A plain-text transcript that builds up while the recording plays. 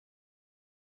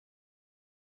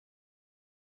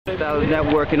Styles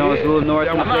Network, you know, it's Little North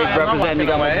and the place representing.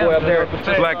 Got my boy up there.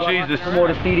 Black Jesus. Promote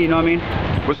the CD, you know what I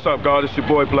mean? What's up, God? It's your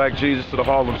boy Black Jesus to the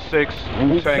Harlem 6.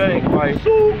 Wu-Tang for life.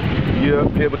 Yeah,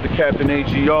 here with the Captain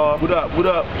AGR. What up? What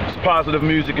up? It's positive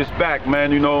music is back,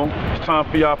 man, you know. It's time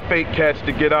for y'all fake cats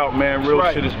to get out, man. Real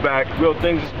shit is back. Real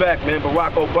things is back, man.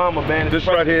 Barack Obama, man. This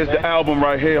right here is the album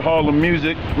right here, Harlem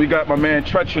Music. We got my man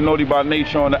Treacher Naughty by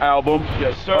Nature on the album.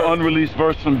 Yes, sir. An unreleased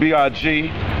verse from B.I.G.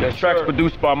 Yes, Tracks sir.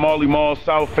 produced by Marley Marl,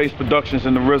 Southface Productions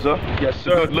and the RZA. Yes, It's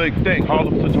sir. a good league thing.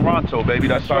 Harlem to Toronto, baby.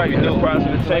 That's how we do.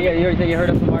 So, yeah, you heard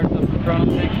of some artists from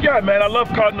Toronto? Yeah, man, I love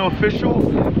Cardinal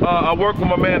Official. I work with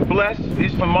my man Bless.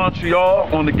 He's from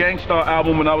Montreal on the Gangstar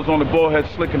album when I was on the Ballhead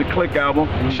Slick and the Click album.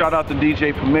 Shout out to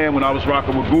DJ Premier when I was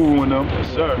rocking with Guru and them.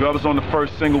 Yes, sir. I was on the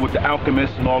first single with The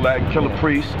Alchemist and all that, and Killer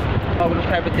Priest. With those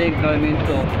type of things, you know what I mean?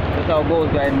 So that's how it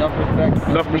goes, guys. Enough respect.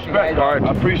 Enough respect, all right.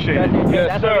 I appreciate it.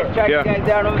 Yes, sir. Yeah.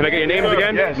 Can I get your names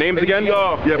again? Yes. Names again?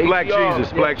 Yeah, Black AGR.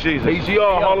 Jesus, Black Jesus. AGR,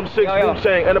 Harlem 6,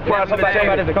 Wu-Tang, Enterprise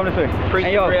Entertainment. Come this way. Preach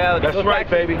yo, reality. That's right,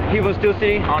 baby. People still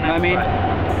see, you know what I mean?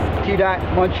 T-Dot,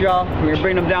 Montreal, we're gonna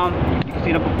bring them down. You can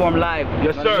see them perform live.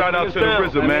 Yes, sir. Shout out to the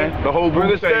RZA, man. The whole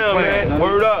Bring us Wu-Tang down, clan. man.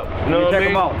 Word up. You know what I Check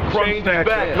mean? them out. Change is Crumb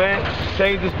back, Snatcher. man.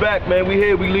 Change is back, man. We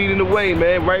here, we leading the way,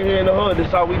 man. Right here in the hood.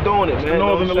 That's how we doing it, man. the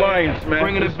Northern You know what I'm saying? Alliance, man.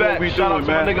 Bringing This it is what back. we Shout out doing,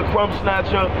 to my man. nigga Crumb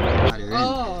Snatcher.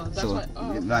 Oh, that's so what.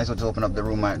 Oh. you might as well just open up the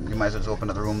room. You might as well just open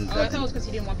up the room. Oh, I thought it was because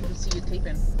he didn't want people to see you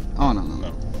taping. Oh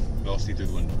no. They'll see through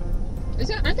the window.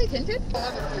 Aren't they tinted?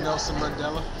 Nelson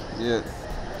Mandela. Yeah,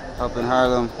 up in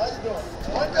Harlem.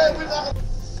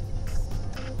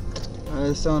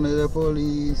 I sound of the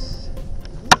police.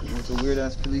 It's a weird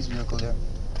ass police vehicle there.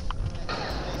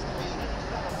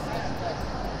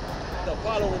 The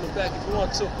Apollo in the back if you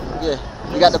want to.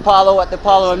 Yeah, you got the Apollo at the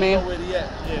Apollo, I mean? Know where they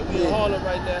at. Yeah, we in Harlem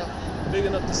right now.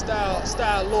 Bigging up the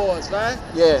style lords, right?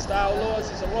 Yeah. Style lords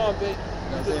is a wrong bait.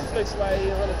 We do the flicks right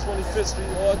here on 125th Street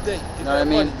all day. Get You know what I that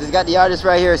mean? money. He's got the artist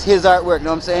right here. It's his artwork, you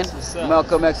know what I'm saying? That's what's up.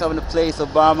 Malcolm X up in the place,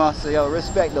 Obama. So, yo,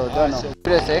 respect though, don't know. so- Look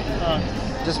at this,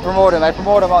 eh? Just promote him. I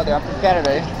promote him out there. I'm from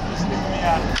Canada,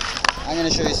 eh? I'm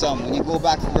gonna show you something. When you go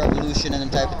back from Revolution and them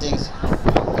type of things.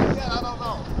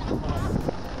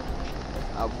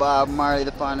 Bob Marley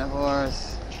upon the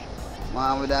horse,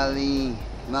 Muhammad Ali,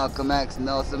 Malcolm X,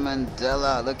 Nelson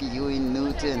Mandela, look at Huey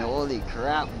Newton, holy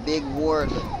crap, Big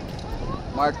Ward,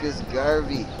 Marcus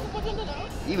Garvey,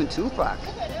 even Tupac.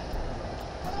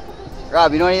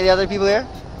 Rob, you know any of the other people here?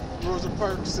 Rosa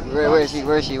Parks. Where is she?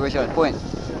 Where is she? Where's she on? Point.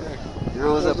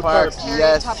 Rosa Parks,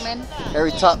 yes.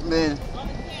 Harry Tubman.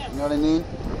 You know what I mean?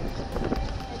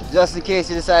 Just in case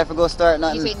you decide to go start You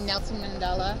nothing. say Nelson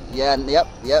Mandela. Yeah, yep.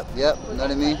 You know what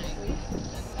I mean?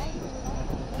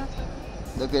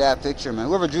 Look at that picture, man.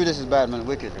 Whoever drew this is bad, man.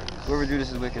 Wicked. Whoever drew this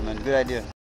is wicked, man. Good idea.